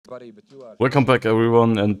Welcome back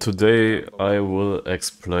everyone, and today I will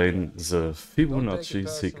explain the Fibonacci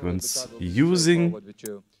sequence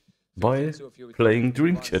by playing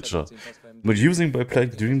Dreamcatcher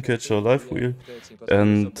live wheel,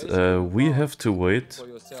 and we have to wait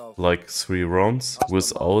like 3 rounds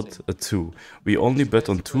without a 2. We only bet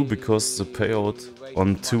on 2 because the payout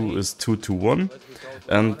on 2 is 2 to 1,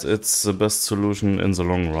 and it's the best solution in the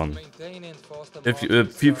long run. If you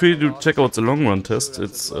feel free to check out the long run test,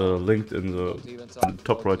 it's linked in the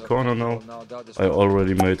top right corner now. I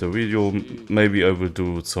already made a video, maybe I will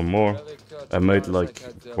do some more. I made like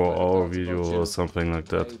 4-hour video or something like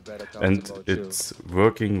that, and it's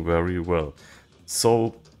working very well.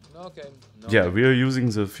 So yeah, we are using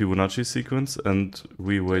the Fibonacci sequence and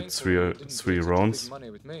we wait three rounds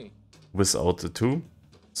without the 2.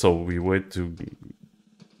 So we wait to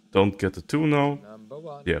don't get the 2 now.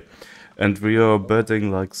 Yeah. And we are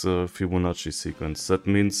betting like the Fibonacci sequence. That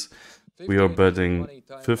means we are betting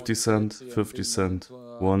 50 cent, 50 cent,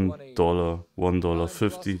 $1,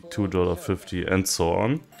 $1.50, $2.50, and so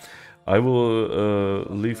on. I will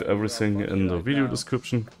leave everything in the video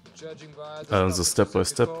description. The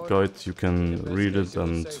step-by-step guide, you can read it,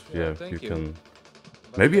 and yeah, you can...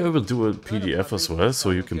 Maybe I will do a PDF as well, so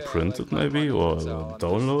you can print it maybe, or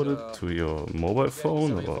download it to your mobile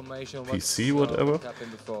phone or PC, whatever.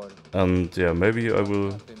 And yeah, maybe I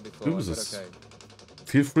will do this.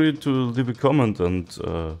 Feel free to leave a comment and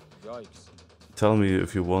tell me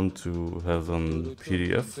if you want to have a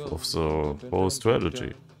PDF of the whole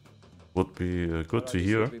strategy. Would be good to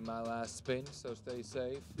hear,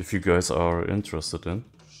 if you guys are interested in.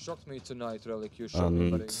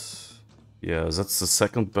 And yeah, that's the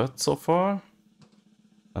second bet so far.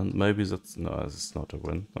 And maybe that's... no, it's not a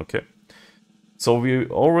win. Okay. So we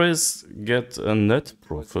always get a net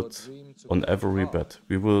profit on every bet.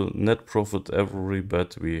 We will net profit every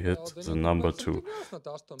bet we hit the number 2.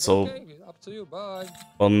 So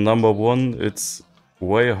on number 1 it's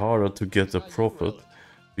way harder to get a profit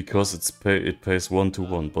because it pays 1 to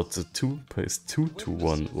 1, but the 2 pays 2 to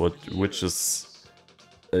 1, which is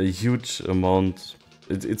a huge amount.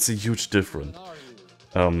 It's a huge difference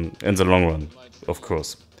in the long run, of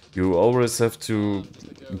course. You always have to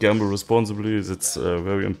gamble responsibly, it's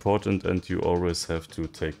very important, and you always have to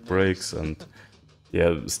take breaks and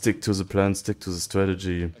yeah, stick to the plan, stick to the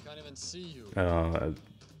strategy.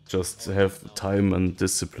 Just have time and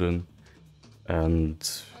discipline,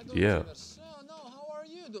 and yeah,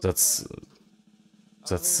 that's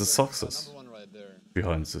the success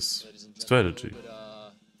behind this strategy.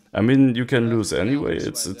 I mean, you can lose anyway,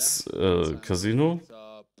 it's a casino,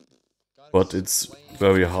 but it's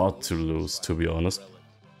very hard to lose, to be honest.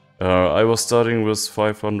 I was starting with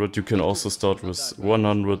 500, you can also start with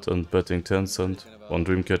 100 and betting 10 cent. On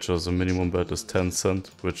Dreamcatcher the minimum bet is 10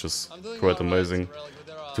 cent, which is quite amazing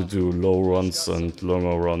to do low runs and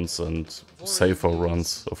longer runs and safer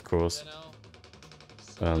runs, of course.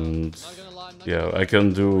 And yeah, I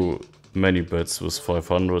can do many bets with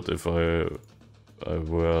 500 if I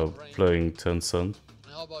were playing 10 cent.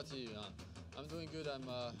 How about you? I'm doing good. I'm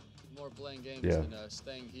more playing games and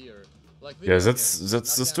staying here. Like yeah, that's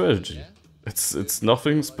the strategy. It's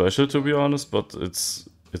nothing special, to be honest, but it's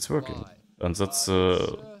working, and that's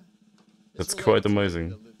quite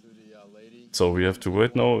amazing. So we have to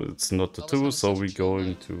wait now. It's not the 2, so we're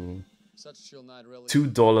going to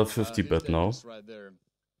 $2.50 bet now.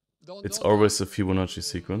 It's always a Fibonacci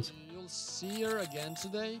sequence.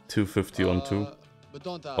 250 on 2.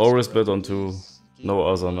 Always bet on 2, no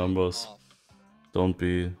other numbers. Don't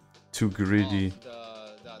be too greedy,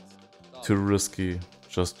 too risky.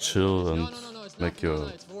 Just chill and make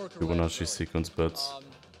your Fibonacci sequence bets.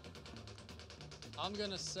 I'm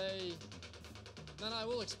gonna say... No, I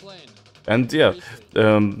will explain. And yeah,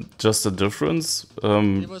 just the difference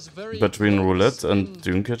between roulette and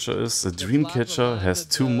Dreamcatcher is the Dreamcatcher has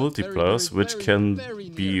 2 multipliers which can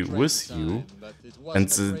be with you, and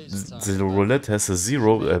the roulette has a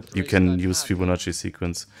 0. You can use Fibonacci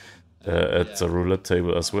sequence at the roulette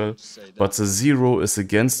table as well, but the 0 is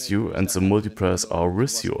against you and the multipliers are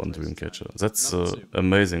with you on Dreamcatcher. That's an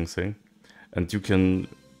amazing thing, and you can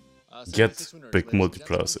get big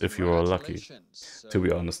multipliers if you are lucky, to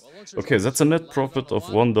be honest. Okay, that's a net profit of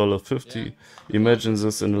 $1.50. Imagine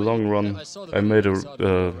this in the long run. I made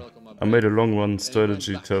a long run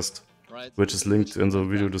strategy test, which is linked in the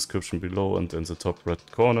video description below and in the top right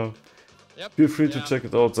corner. Feel free to check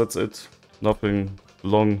it out. That's it. Nothing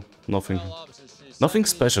long, nothing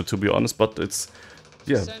special, to be honest, but it's,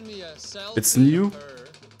 yeah, it's new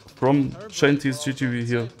from ShaneTSGTV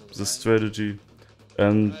here, the strategy.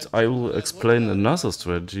 And I will explain another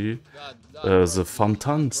strategy the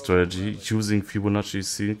Fantan strategy using Fibonacci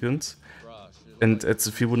sequence. And at the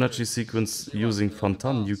Fibonacci sequence using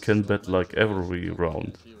Fantan, you can bet like every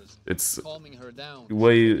round. It's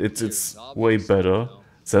way better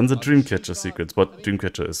than the Dreamcatcher sequence, but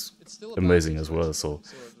Dreamcatcher is amazing as well. So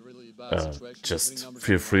just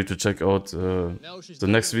feel free to check out the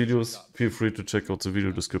next videos. Feel free to check out the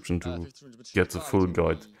video description to get the full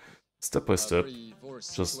guide, step by step,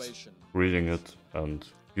 just reading it and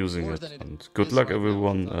using it. And good luck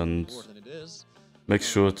everyone, and make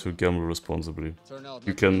sure to gamble responsibly.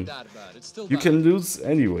 You can lose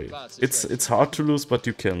anyway. It's hard to lose, but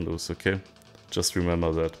you can lose, okay? Just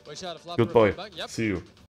remember that. Goodbye. See you.